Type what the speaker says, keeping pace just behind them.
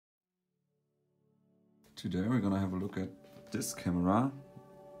Today we're gonna have a look at this camera,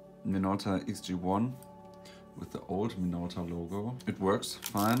 Minolta XG1 with the old Minolta logo. It works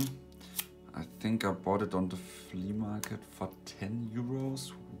fine. I think I bought it on the flea market for 10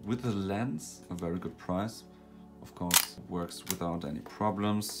 euros with a lens, a very good price. Of course, it works without any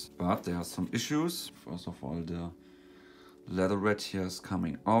problems, but there are some issues. First of all, the leatherette here is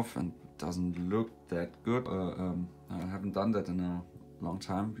coming off and doesn't look that good. I haven't done that in a long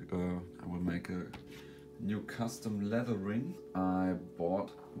time. I will make a new custom leather ring. I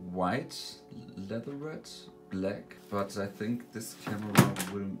bought white leatherette, black, but I think this camera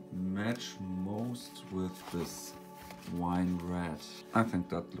will match most with this wine red. I think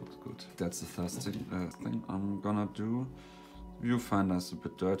that looks good. That's the first thing I'm gonna do. Viewfinder is a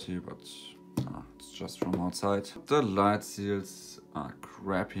bit dirty, but it's just from outside. The light seals are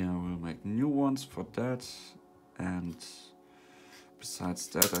crappy. I will make new ones for that. And besides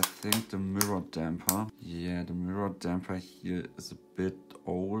that, I think the mirror damper. Yeah, the mirror damper here is a bit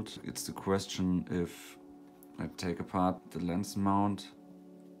old. It's the question if I take apart the lens mount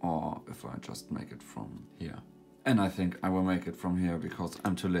or if I just make it from here. And I think I will make it from here because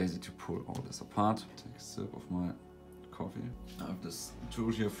I'm too lazy to pull all this apart. Take a sip of my coffee. I have this tool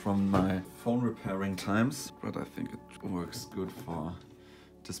here from my phone repairing times, but I think it works good for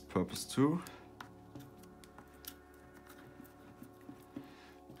this purpose too.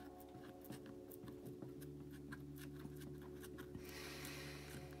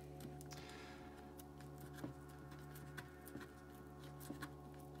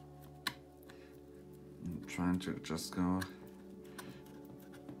 Trying to just go,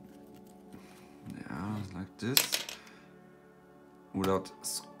 yeah, like this, without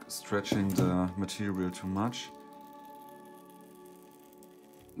stretching the material too much,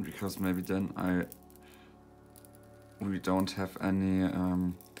 because maybe then we don't have any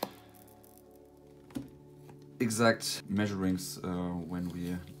exact measurings when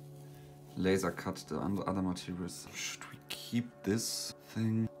we laser cut the other materials. Should we keep this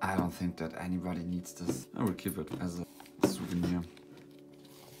thing? I don't think that anybody needs this. I will keep it as a souvenir.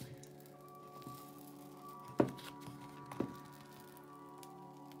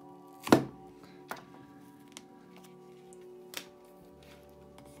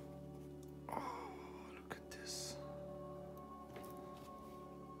 Oh, look at this.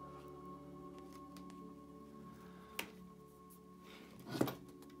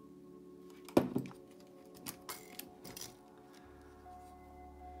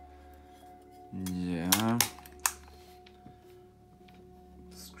 Yeah,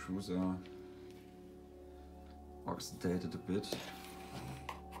 the screws are oxidated a bit.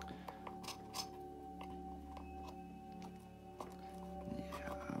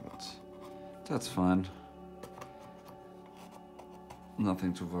 Yeah, but that's fine.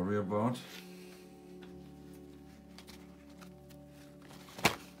 Nothing to worry about.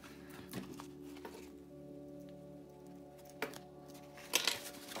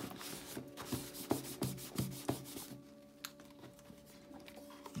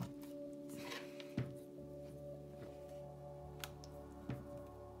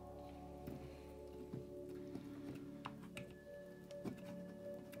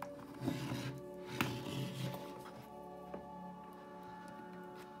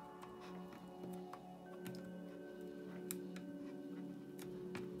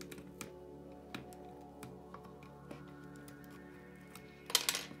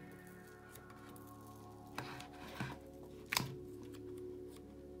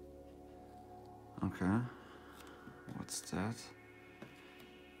 Okay, what's that?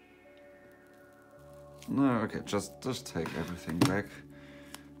 No, okay, just take everything back.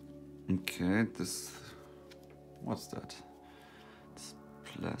 Okay, this, what's that? It's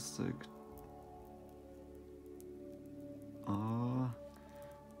plastic.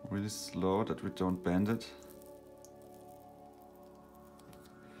 Really slow that we don't bend it.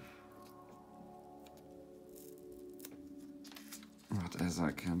 But as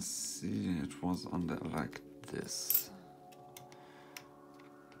I can see, it was on there like this.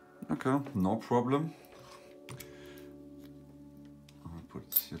 Okay, no problem. I'll put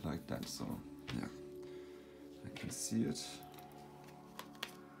it here like that, so yeah, I can see it.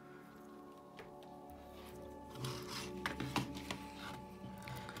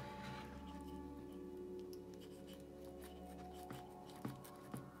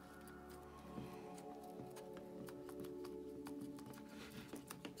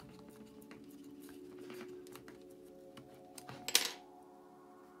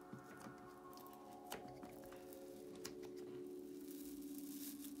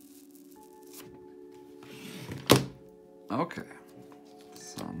 Okay,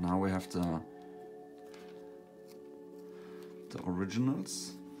 so now we have the the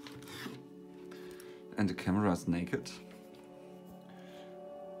originals. And the camera is naked.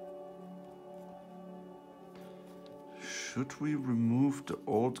 Should we remove the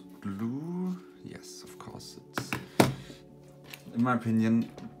old glue? Yes, of course. It's, in my opinion,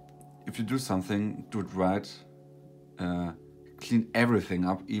 if you do something, do it right. Clean everything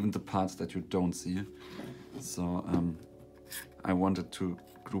up, even the parts that you don't see. So I wanted to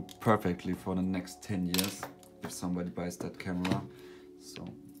glue perfectly for the next 10 years if somebody buys that camera. So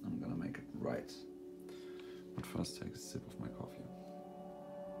I'm gonna make it right. But first take a sip of my coffee.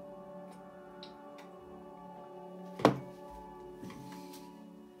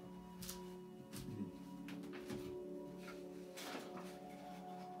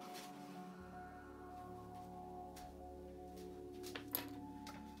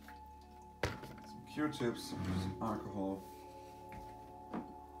 Q-tips, some alcohol.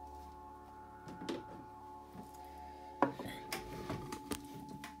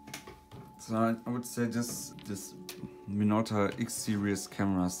 So I would say this Minolta X series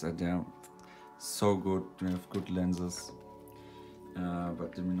cameras, that they're so good. They have good lenses,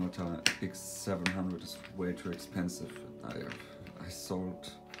 but the Minolta X700 is way too expensive. I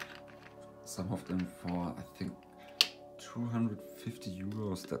sold some of them for I think 250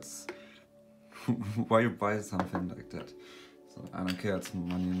 euros. That's why you buy something like that. So I don't care, it's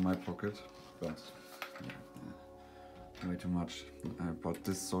money in my pocket, but way too much. I bought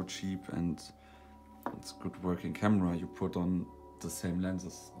this so cheap, and it's a good working camera. You put on the same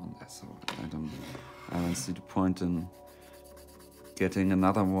lenses on there, so I don't see the point in getting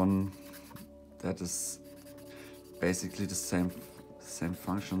another one that is basically the same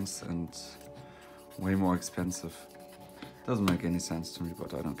functions and way more expensive. Doesn't make any sense to me,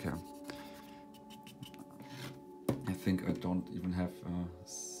 but I don't care. I think I don't even have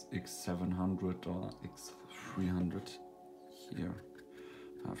a X700 or X300 here.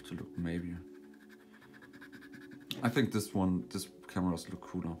 I have to look, maybe. I think this cameras look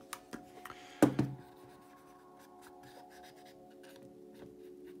cooler.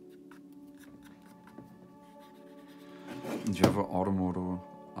 And you have an auto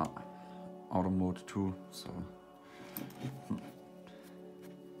mode too, so.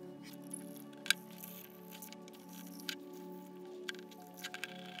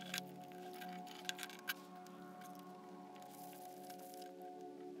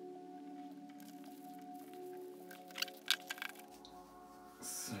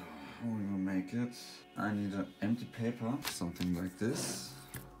 So, how we will make it? I need an empty paper, something like this.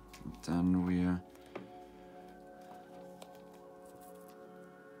 Then we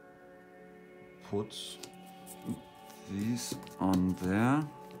put these on there.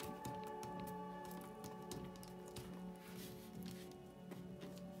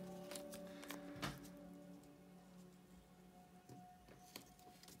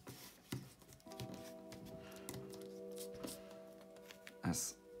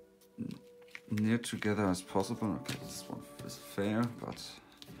 As near together as possible. Okay, this one is fair, but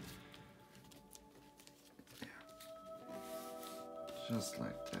yeah, just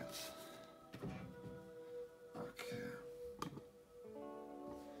like that. Okay.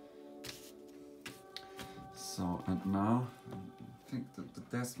 So, and now I think that the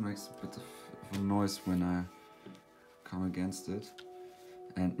desk makes a bit of a noise when I come against it.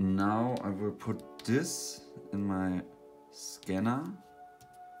 And now I will put this in my scanner.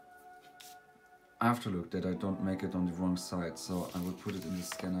 I have to look that I don't make it on the wrong side, so I will put it in the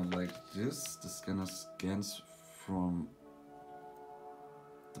scanner like this. The scanner scans from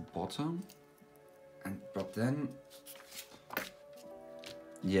the bottom, but then,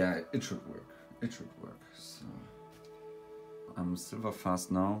 yeah, it should work. It should work. So I'm silver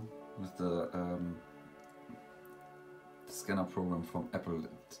fast now with the scanner program from Apple.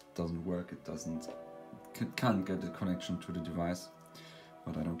 It doesn't work. It can't get a connection to the device,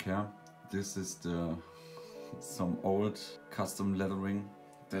 but I don't care. This is some old custom lettering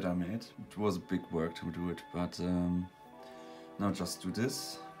that I made. It was a big work to do it, but now just do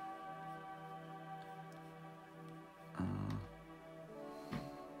this.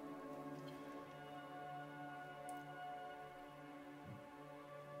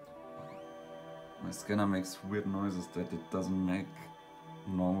 My scanner makes weird noises that it doesn't make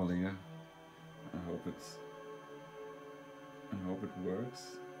normally. I hope it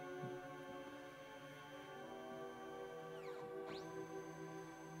works.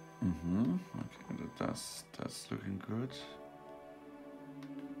 Okay, that's looking good.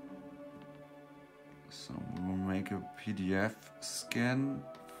 So we will make a PDF scan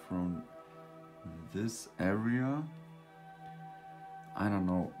from this area. I don't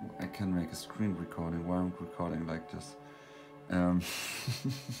know, I can make a screen recording while I'm recording like this. I'll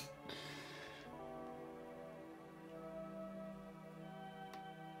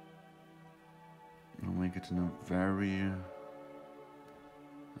make it in a very...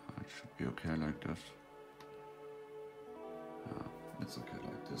 it should be okay like this. It's okay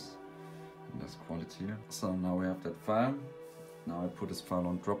like this. And that's quality. So now we have that file. Now I put this file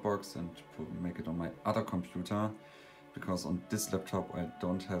on Dropbox and make it on my other computer, because on this laptop I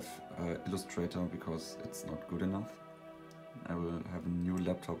don't have Illustrator because it's not good enough. I will have a new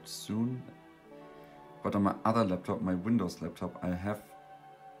laptop soon, but on my other laptop, my Windows laptop, I have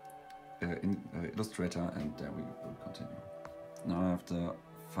Illustrator, and there we will continue. Now I have the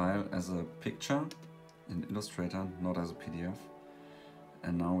file as a picture in Illustrator, not as a PDF,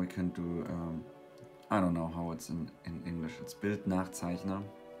 and now we can do I don't know how it's in English. It's Bildnachzeichner.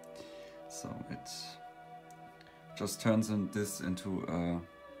 So it just turns this into a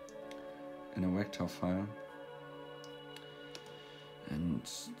vector file. And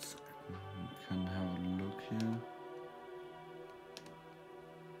we can have a look here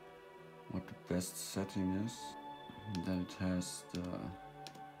what the best setting is. That it has the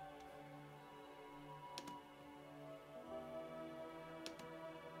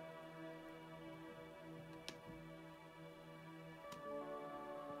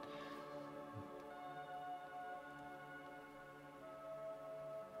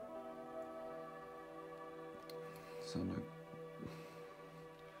so like,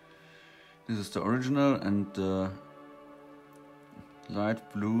 this is the original, and the light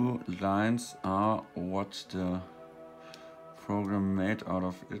blue lines are what the program made out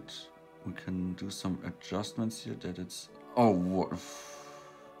of it. We can do some adjustments here that it's... Oh, what?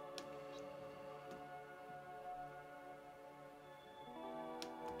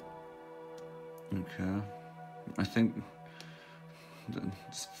 Okay, I think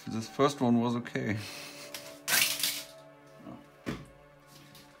this first one was okay.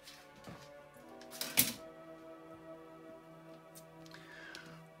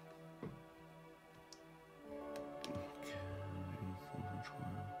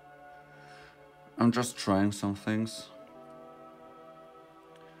 I'm just trying some things.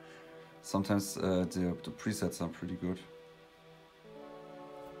 Sometimes the presets are pretty good.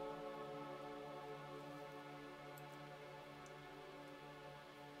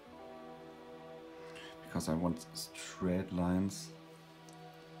 Because I want straight lines,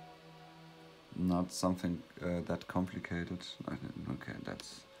 not something that complicated. Okay,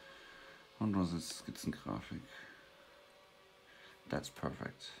 that's... What was it? Skizzengrafik. That's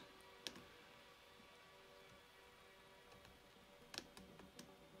perfect.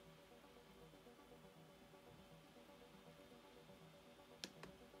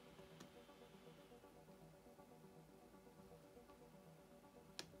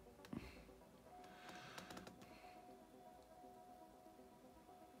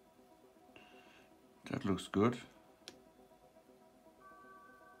 That looks good.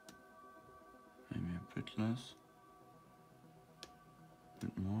 Maybe a bit less, a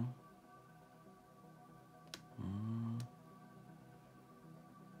bit more.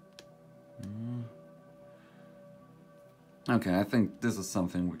 Okay, I think this is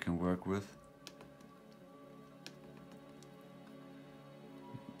something we can work with.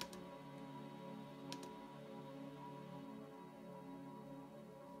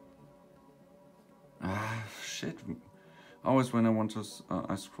 Shit. Always when I want to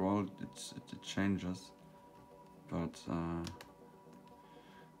I scroll, it changes. But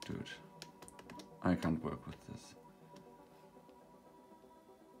dude, I can't work with this.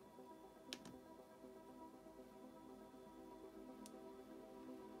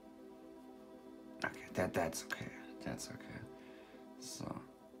 Okay, that's okay. That's okay. So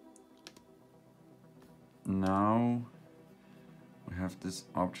now we have these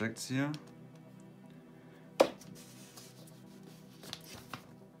objects here.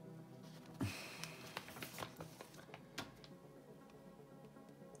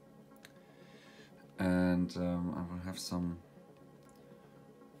 And I will have some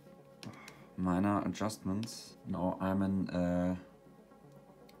minor adjustments. Now I'm in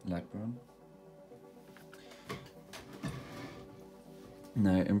Lightburn. And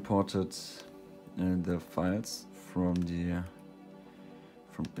I imported the files from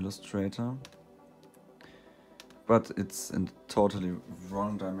Illustrator, but it's in totally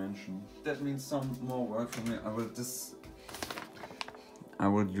wrong dimension. That means some more work for me. I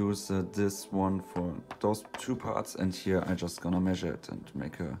will use this one for those two parts, and here I just gonna measure it and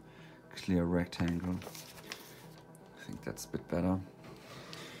make a clear rectangle. I think that's a bit better,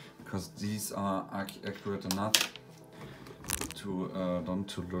 because these are accurate enough to don't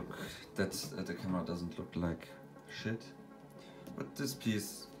to look that the camera doesn't look like shit. But this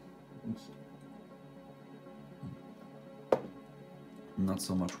piece, not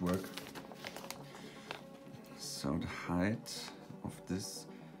so much work. So the height of this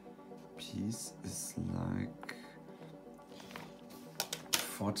piece is like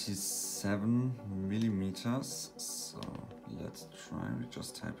 47 millimeters. So let's try, we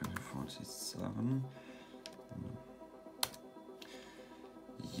just type in 47.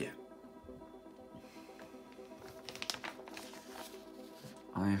 Yeah.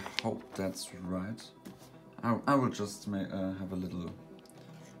 I hope that's right. I will just have a little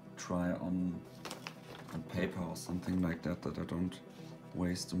try on paper or something like that, that I don't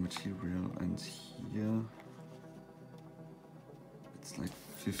waste the material. And here it's like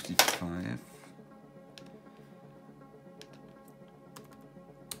 55.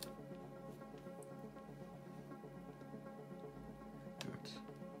 Good.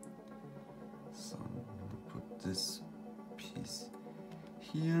 So I'm gonna put this piece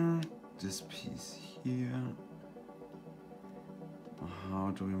here, this piece here.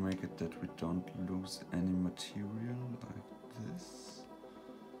 How do we make it that we don't lose any material like this?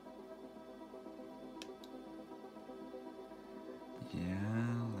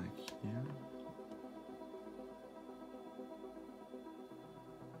 Yeah, like here.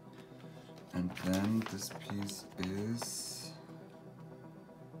 And then this piece is...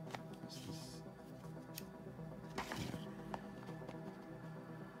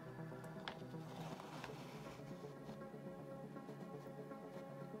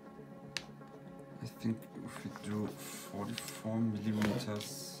 I think if we do 44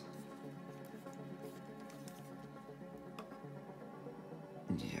 millimeters,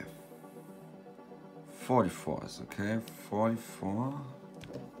 yeah, 44 is okay, 44.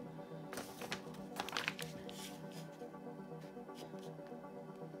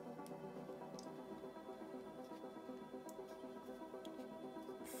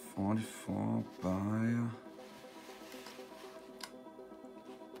 By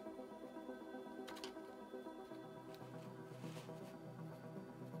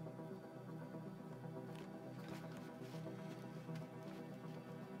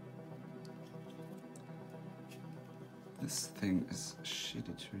 'This thing is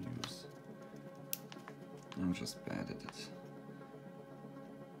shitty to use. I'm just bad at it.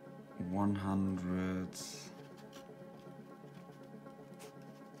 100.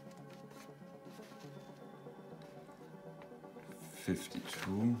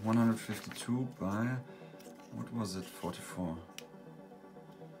 152 by, what was it, 44?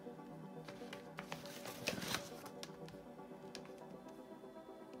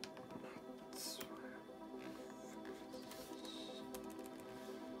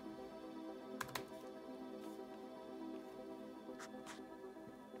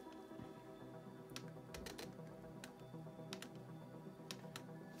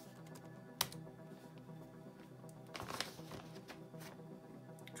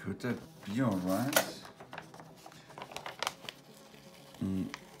 Could that be alright?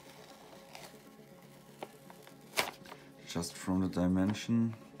 Just from the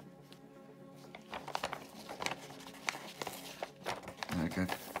dimension. Like I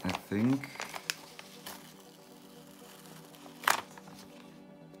think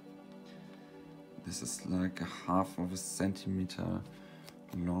this is like a half of a centimeter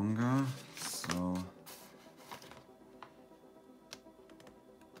longer, so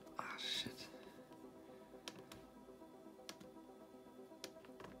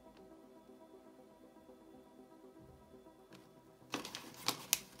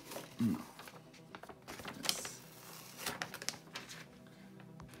no.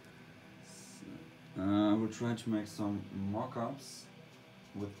 I will try to make some mock-ups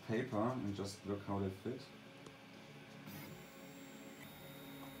with paper and just look how they fit.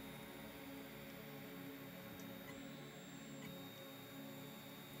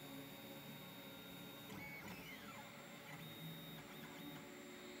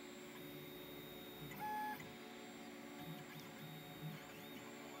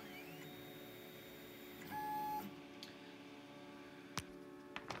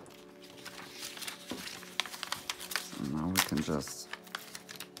 Now we can just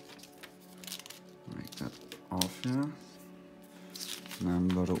make that off here.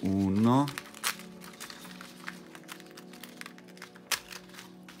 Number uno.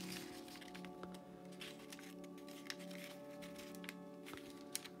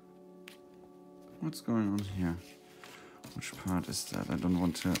 What's going on here? Which part is that? I don't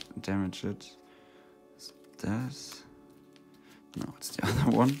want to damage it. Is this? No, it's the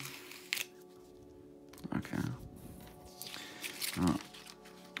other one. Okay.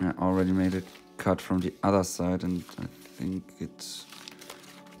 I already made it cut from the other side, and I think it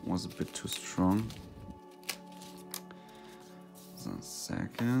was a bit too strong. The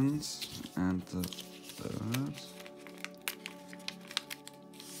second and the third.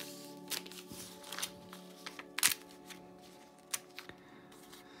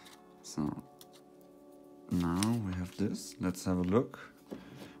 So now we have this. Let's have a look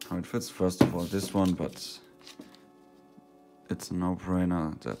how it fits. First of all, this one, but it's a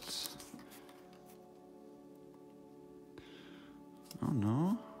no-brainer that... Oh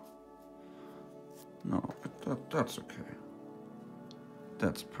no. No, that's okay.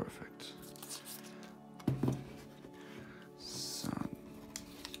 That's perfect. So,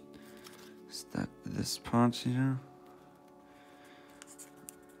 is that this part here?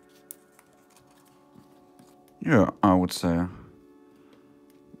 Yeah, I would say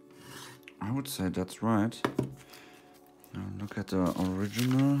that's right. Now look at the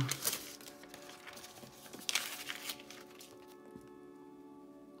original.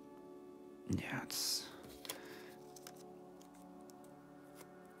 Yeah,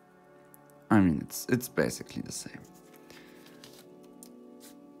 it's basically the same.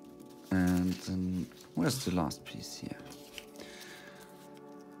 And then where's the last piece here?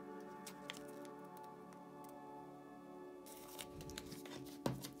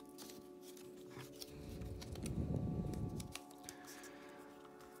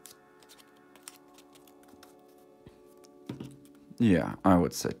 Yeah, I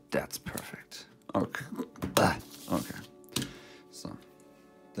would say that's perfect. Okay. Okay. So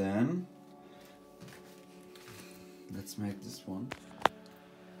then let's make this one.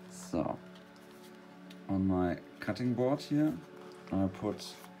 So on my cutting board here, I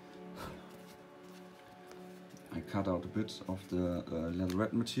cut out a bit of the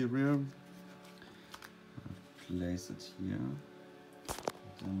leatherette material. Place it here.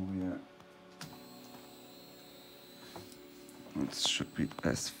 Then it should be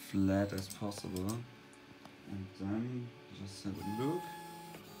as flat as possible. And then just have a look.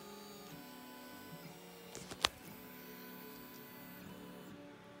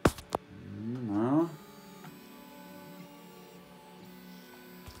 Now,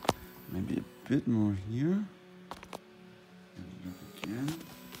 maybe a bit more here. And look again.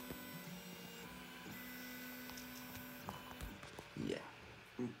 Yeah.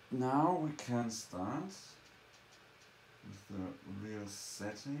 Now we can start with the real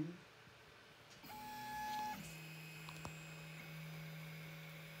setting.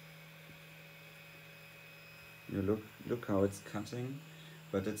 You look how it's cutting,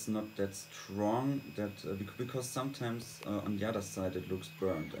 but it's not that strong. That because sometimes on the other side it looks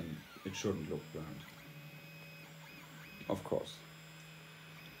burnt, and it shouldn't look burnt. Of course,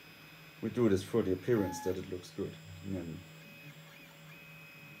 we do this for the appearance that it looks good. And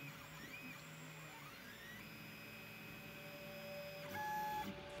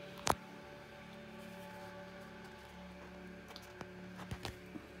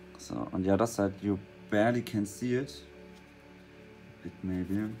so on the other side you barely can see it. It may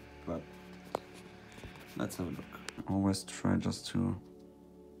be, but let's have a look. Always try just to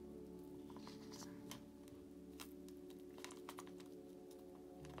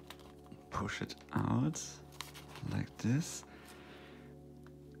push it out like this.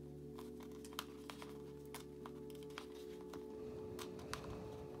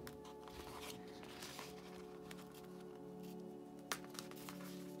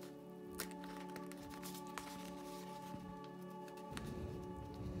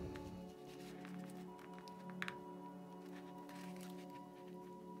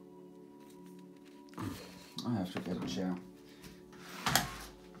 I have to get a chair.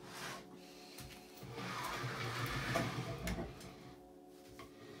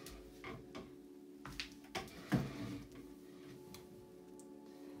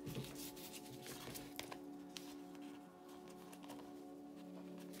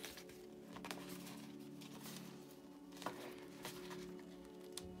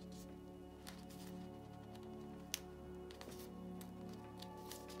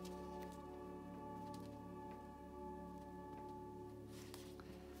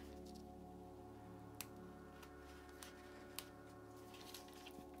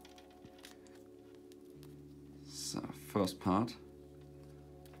 So, first part.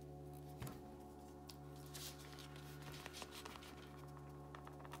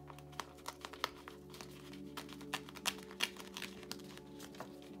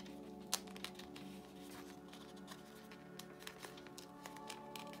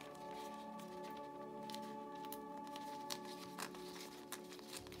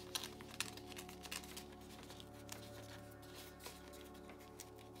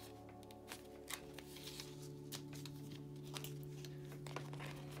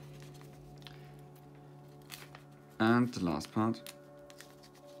 And the last part.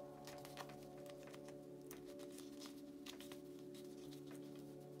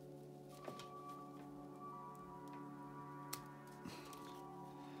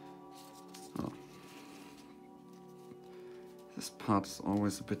 So, this part is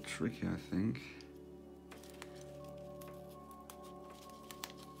always a bit tricky, I think.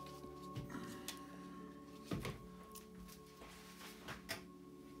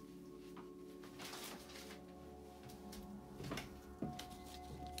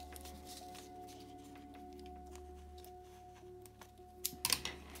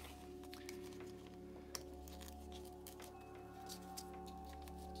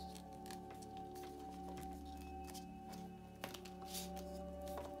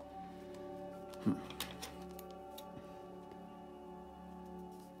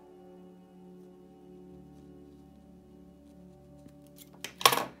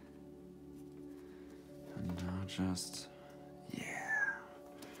 Just, yeah.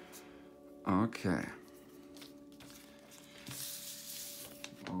 Okay.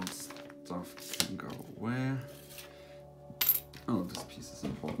 All stuff can go away. Oh, this piece is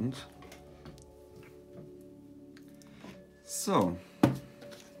important. So.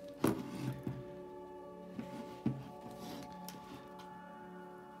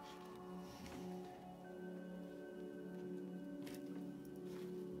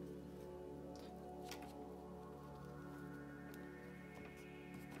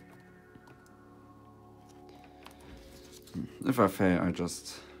 If I fail, I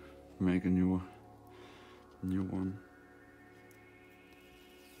just make a new one.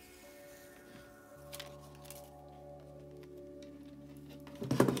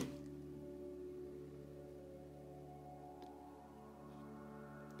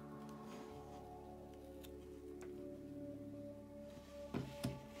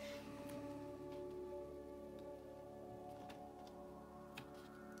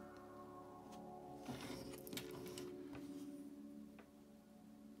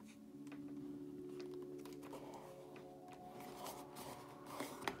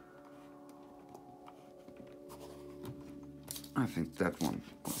 I think that one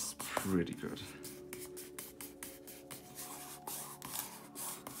was pretty good.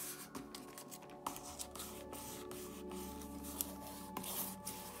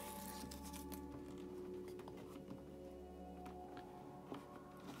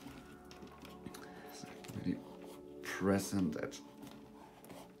 So really press on that.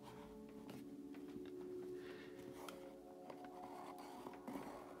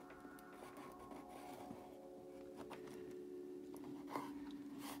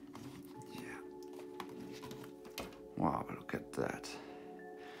 Wow, look at that.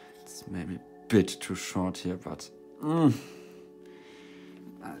 It's maybe a bit too short here, but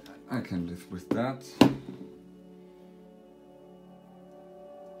I can live with that.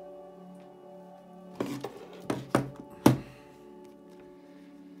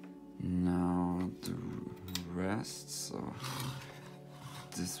 Now the rest, so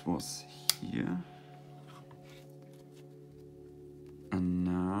this was here. And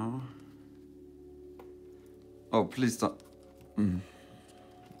now... Oh, please don't.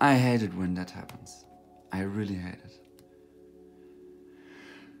 I hate it when that happens. I really hate it.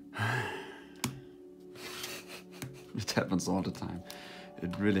 It happens all the time.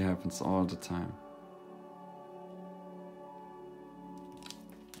 It really happens all the time.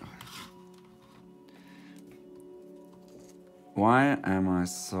 Why am I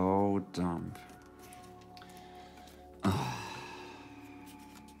so dumb?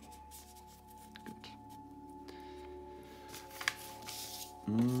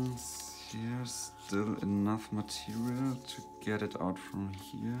 Here's still enough material to get it out from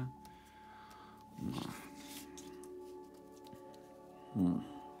here.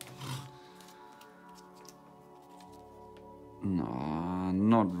 No,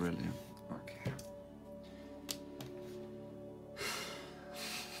 not really. Okay.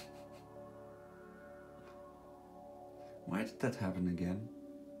 Why did that happen again?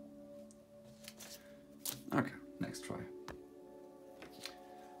 Okay, next try.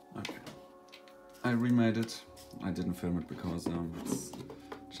 Okay. I remade it. I didn't film it because it's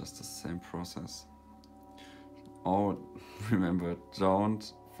just the same process. Oh, remember,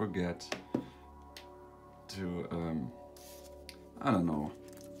 don't forget to, I don't know,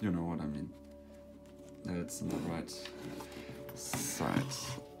 you know what I mean. That it's in the right side.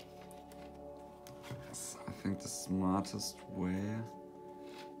 So I think the smartest way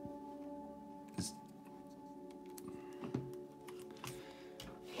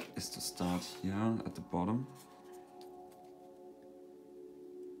is to start here at the bottom.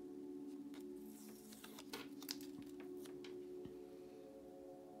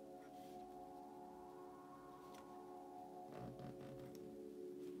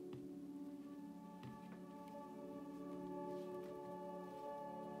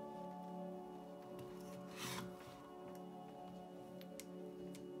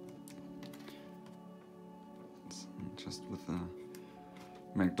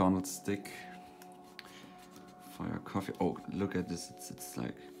 McDonald's stick for your coffee. Oh, look at this, it's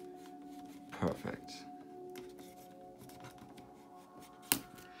like perfect.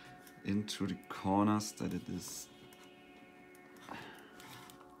 Into the corners that it is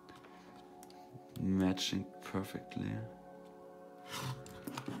matching perfectly.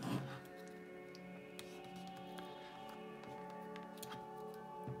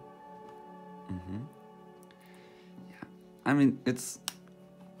 Yeah, I mean, it's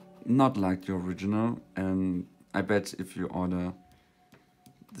not like the original, and I bet if you order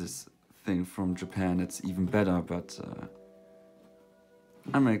this thing from Japan it's even better, but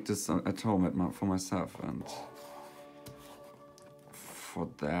I make this at home for myself, and for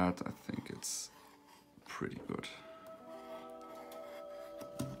that I think it's pretty good.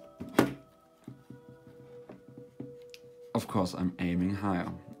 Of course I'm aiming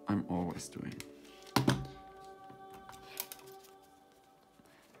higher, I'm always doing.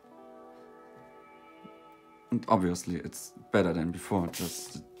 And obviously it's better than before,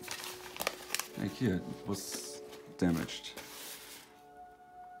 just like here it was damaged.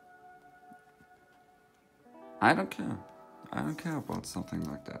 I don't care. I don't care about something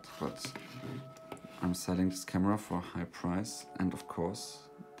like that, but I'm selling this camera for a high price, and of course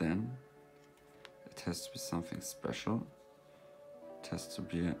then it has to be something special. It has to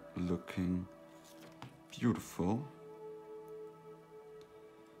be looking beautiful.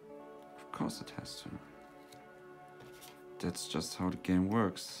 Of course it has to. That's just how the game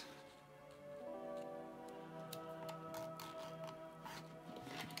works.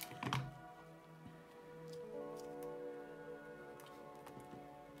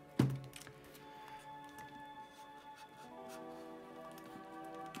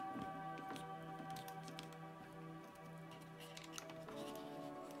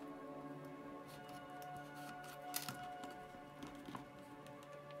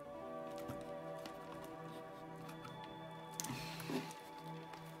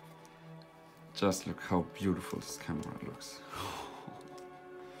 Just look how beautiful this camera looks.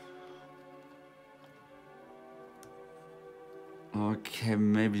 Okay,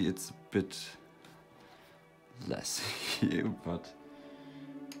 maybe it's a bit less here, but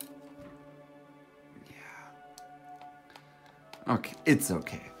yeah. Okay, it's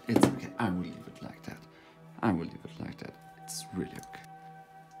okay. It's okay. I will leave it like that. I will leave it like that. It's really okay.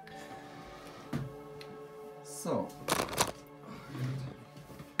 So.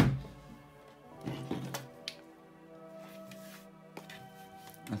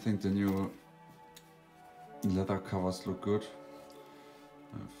 I think the new leather covers look good.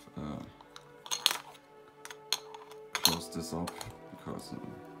 I've closed this up because I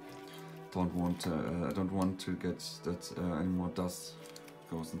don't want to get that any more dust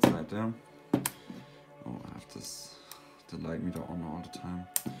goes inside there. Oh, I have the light meter on all the time.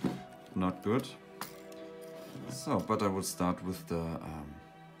 Not good. So, but I will start with the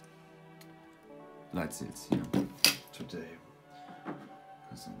light seals here today.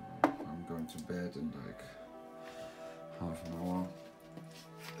 Because I'm going to bed in like half an hour.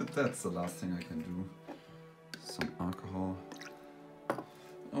 That's the last thing I can do. Some alcohol. Oh,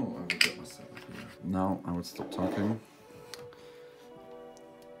 I will get myself a beer. Now I will stop talking.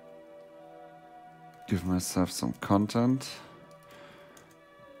 Give myself some content.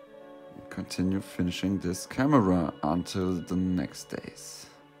 Continue finishing this camera until the next days.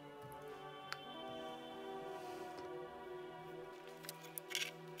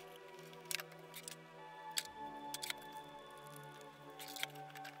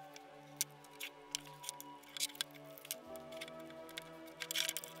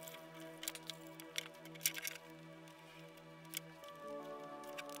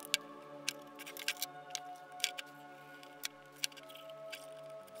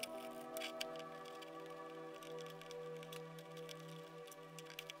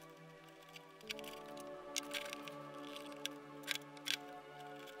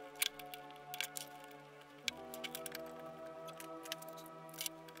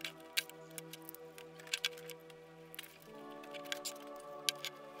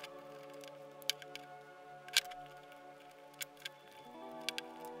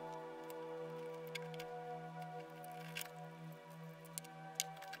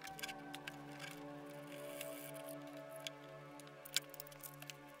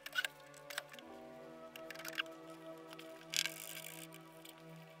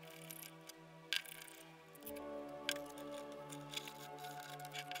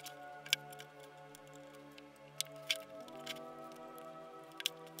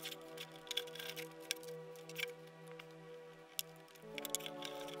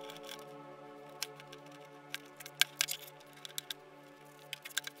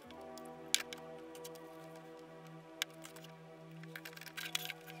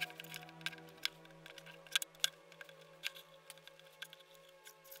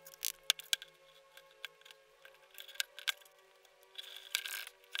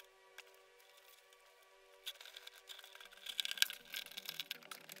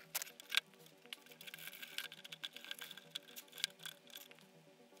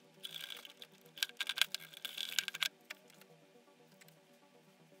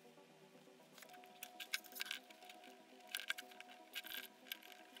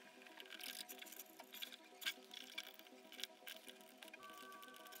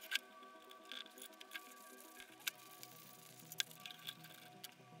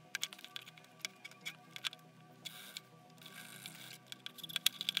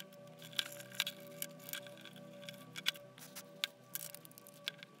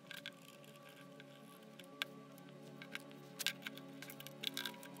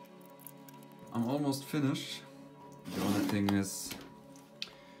 I'm almost finished. The only thing is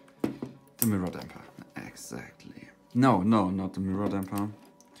the mirror damper. Exactly. No, not the mirror damper.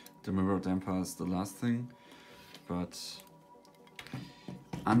 The mirror damper is the last thing. But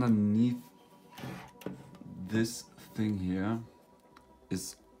underneath this thing here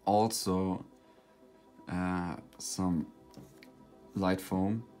is also some light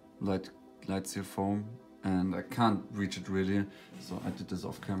seal foam, and I can't reach it really, so I did this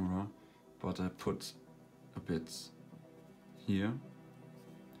off camera, but I put a bit here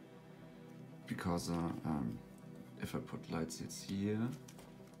because if I put light seals here,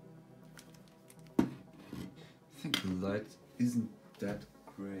 I think the light isn't that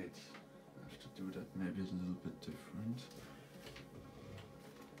great. I have to do that maybe a little bit different.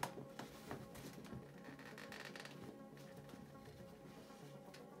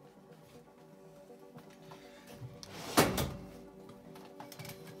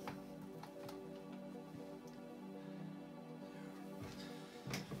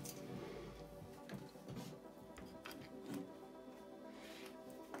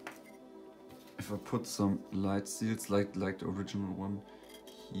 If I put some light seals like the original one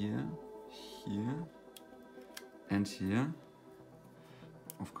here, here, and here,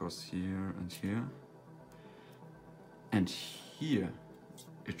 of course here and here, and here,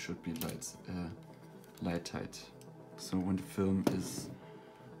 it should be light tight. So when the film is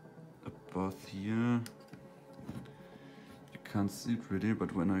above here, you can't see it really,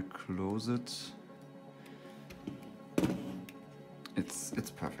 but when I close it, it's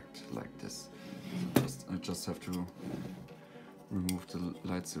perfect like this. I just have to remove the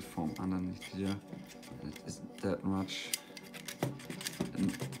light seal foam underneath here. It isn't that much.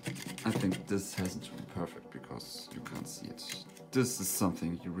 And I think this hasn't to be perfect because you can't see it. This is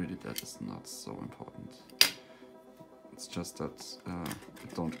something that is not so important. It's just that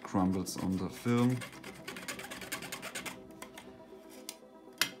it don't crumbles on the film.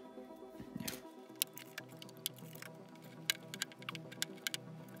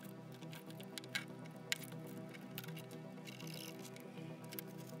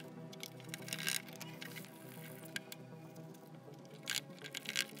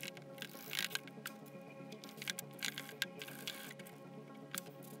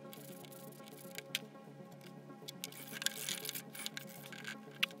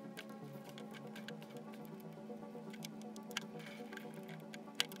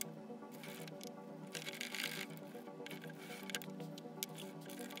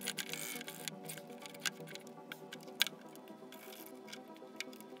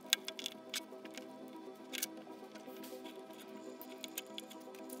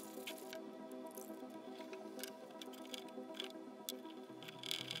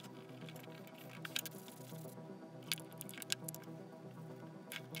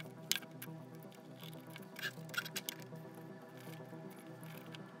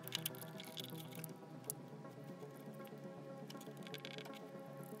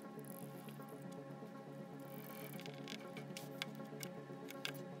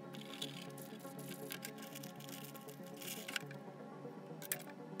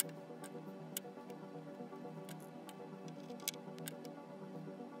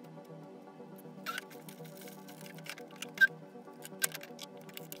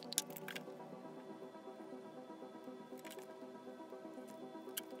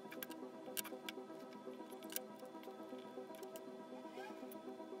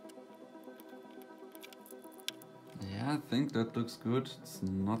 Yeah, I think that looks good. It's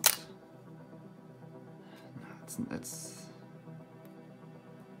not.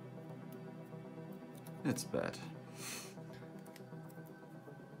 It's bad.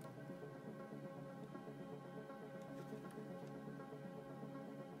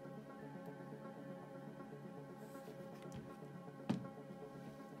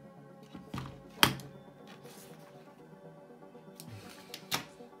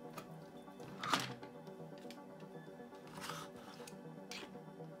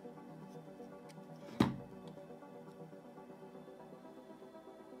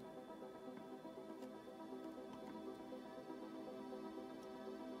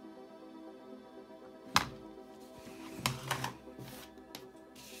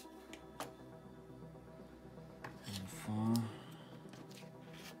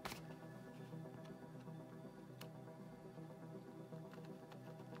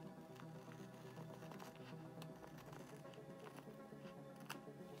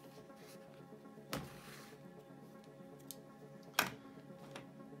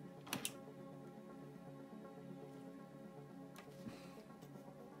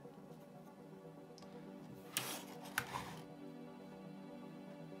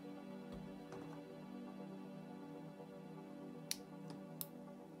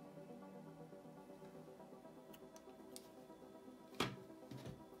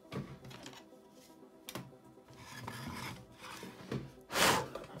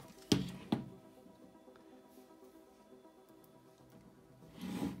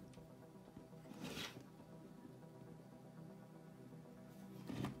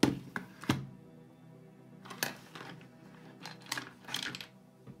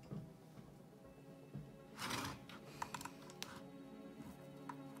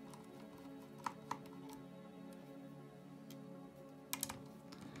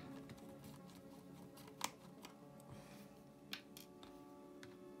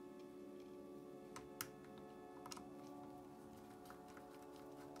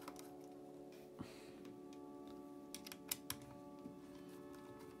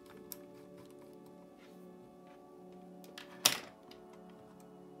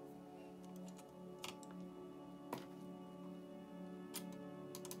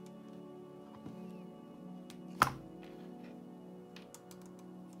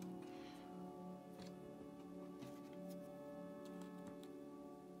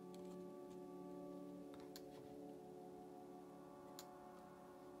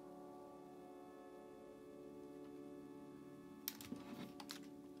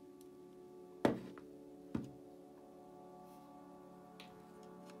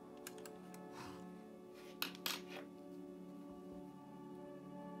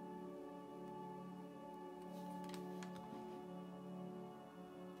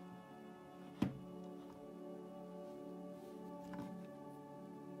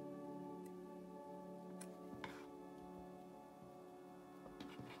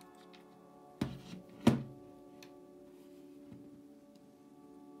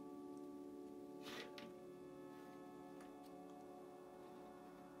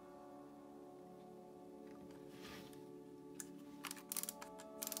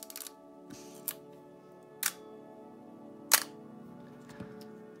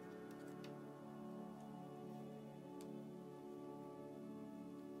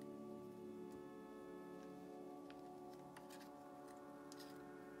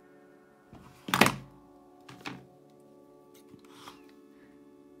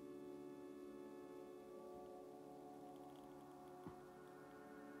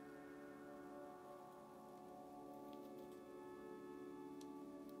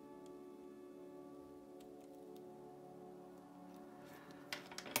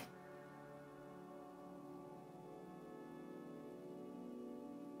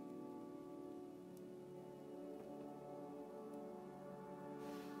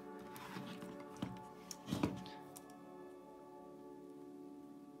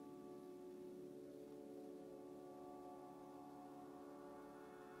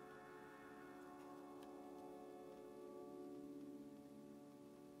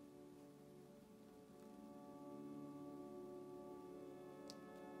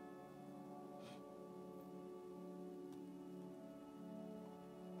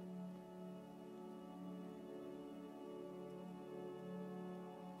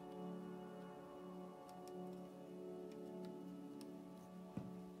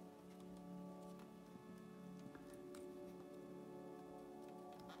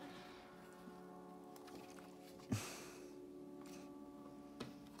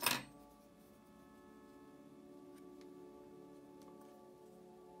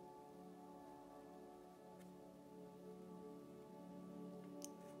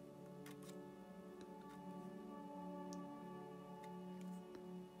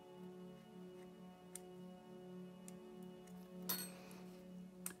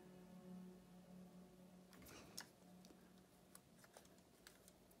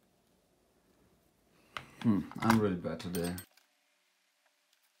 I'm really bad today.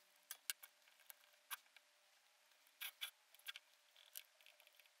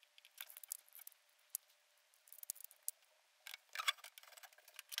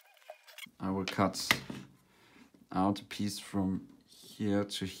 I will cut out a piece from here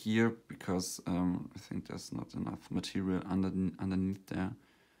to here because I think there's not enough material underneath there.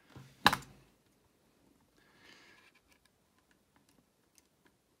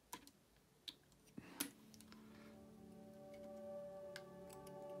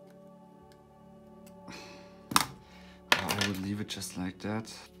 I would leave it just like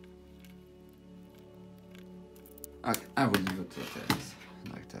that. I would leave it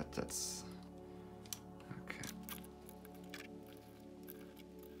like that. That's okay.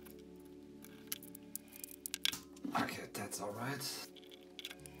 Okay, that's all right.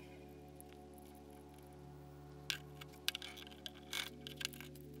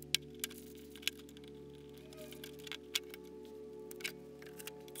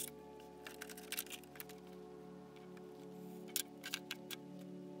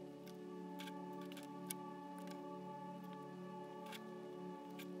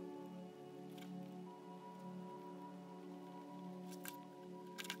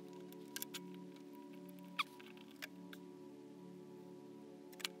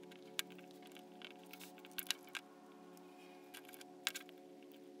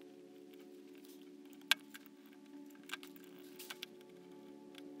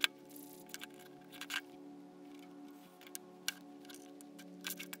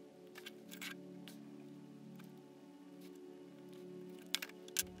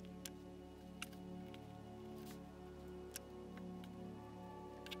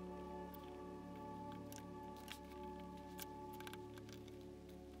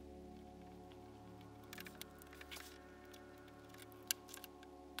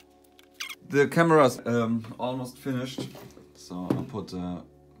 The camera's almost finished, so I'll put the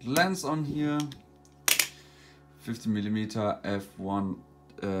lens on here, 50mm f1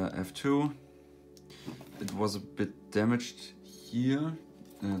 f2. It was a bit damaged here,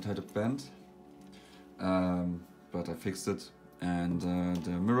 it had a bend, but I fixed it. And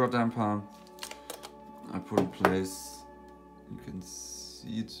the mirror damper I put in place. You can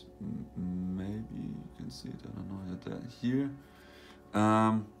see it, maybe you can see it, I don't know, here.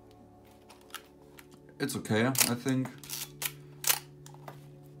 It's okay, I think.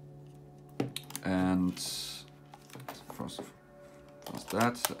 And first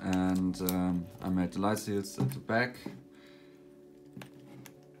that, and I made the light seals at the back.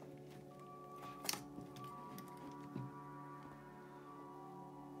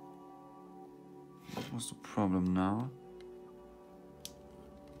 What's the problem now?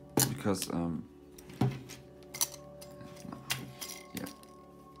 Because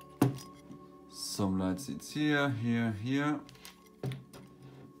some light seats here, here,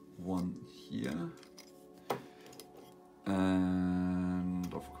 one here,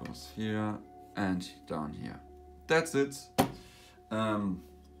 and of course here, and down here. That's it. I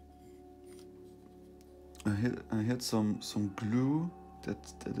hit some glue that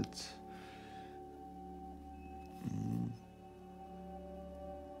it.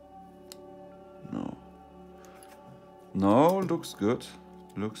 No, looks good.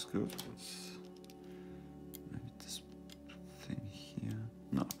 Looks good. Maybe this thing here.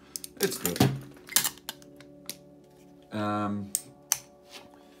 No, it's good.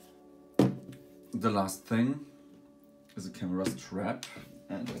 The last thing is a camera strap,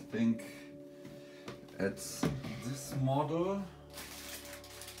 and I think it's this model.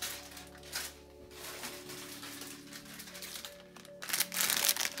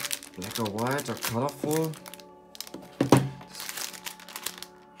 Black or white or colorful.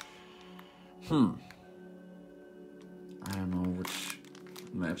 I don't know which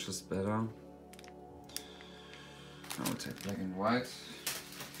matches better. I will take black and white.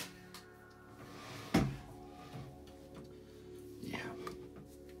 Yeah.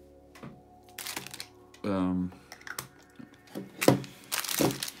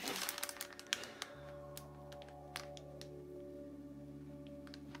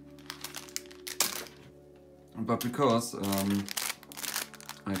 But because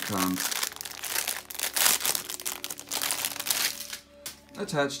I can't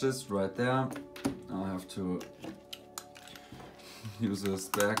attach this right there, I'll have to use a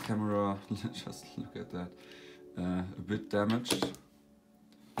spare camera. Just look at that, a bit damaged,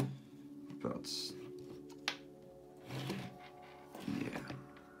 but yeah,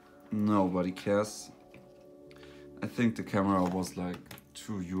 nobody cares. I think the camera was like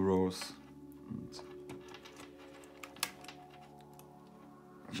 €2 and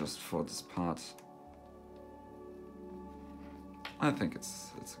just for this part. I think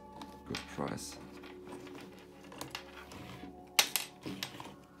it's a good price.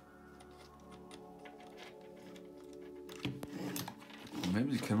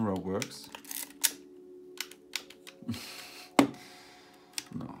 Maybe the camera works.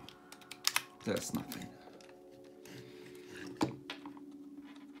 No, there's nothing.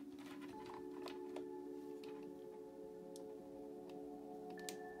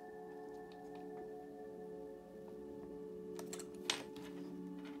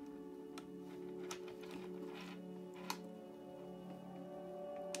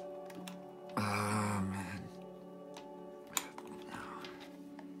 Ah, man.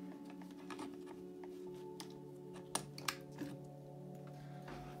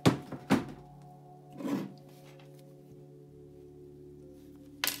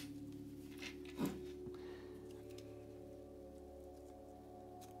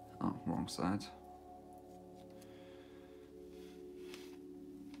 Oh, wrong side.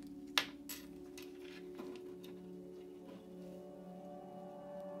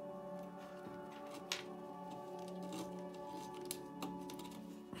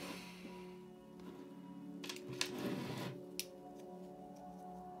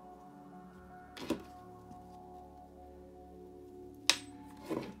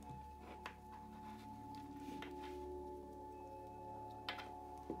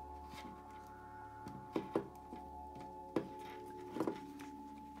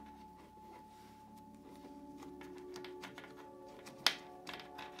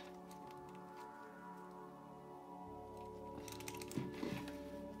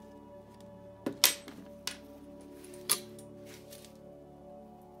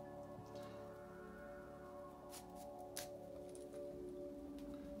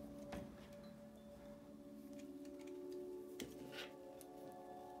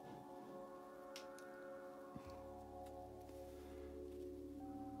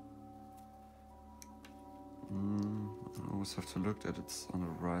 I always have to look that it's on the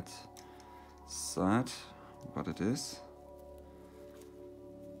right side, but it is.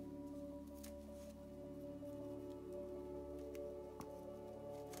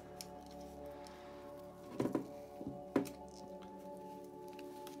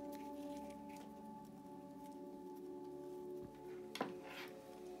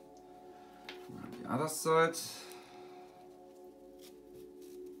 Now the other side.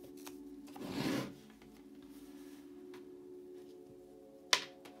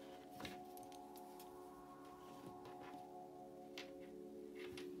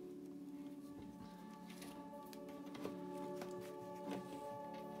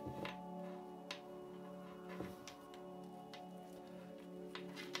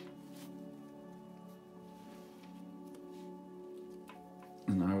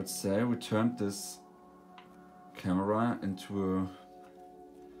 And I would say we turned this camera into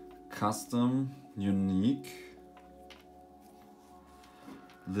a custom, unique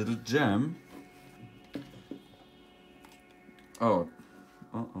little gem. Oh,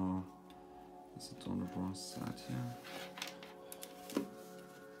 uh-oh. Is it on the wrong side here?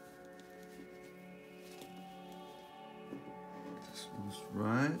 This was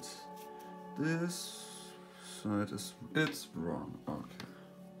right. This side is, it's wrong. Okay.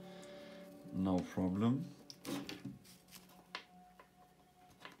 No problem.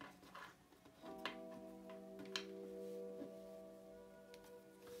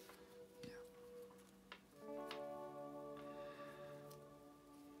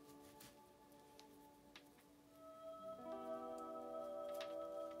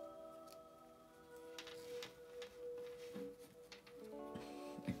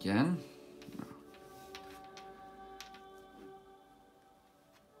 Again.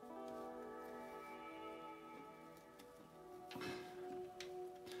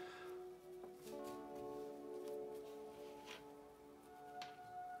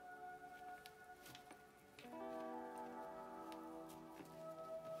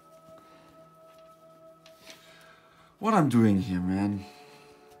 What I'm doing here, man.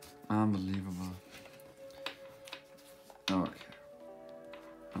 Unbelievable. Okay.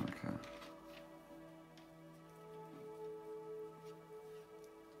 Okay.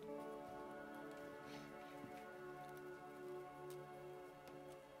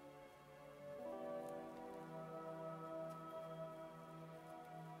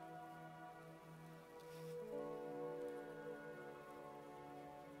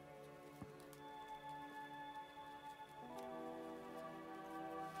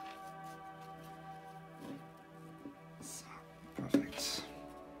 Perfect.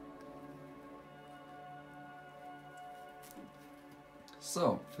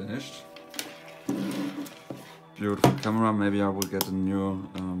 So, finished. beautiful camera. Maybe I will get a new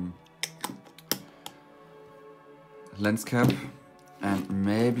lens cap, and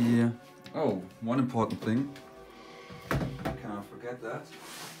maybe, oh, one important thing, can I forget that?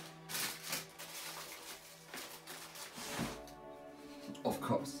 Of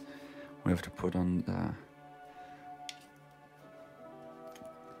course, we have to put on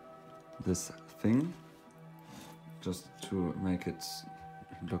this thing, just to make it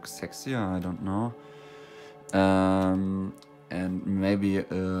look sexier, I don't know. And maybe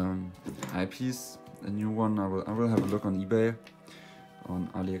an eyepiece, a new one. I will have a look on eBay, on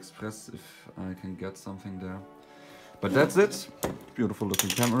AliExpress, if I can get something there. But that's it. Beautiful looking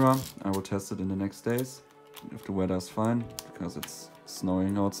camera. I will test it in the next days if the weather is fine, because it's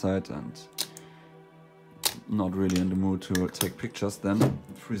snowing outside and not really in the mood to take pictures then.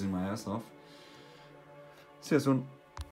 Freezing my ass off. See you soon.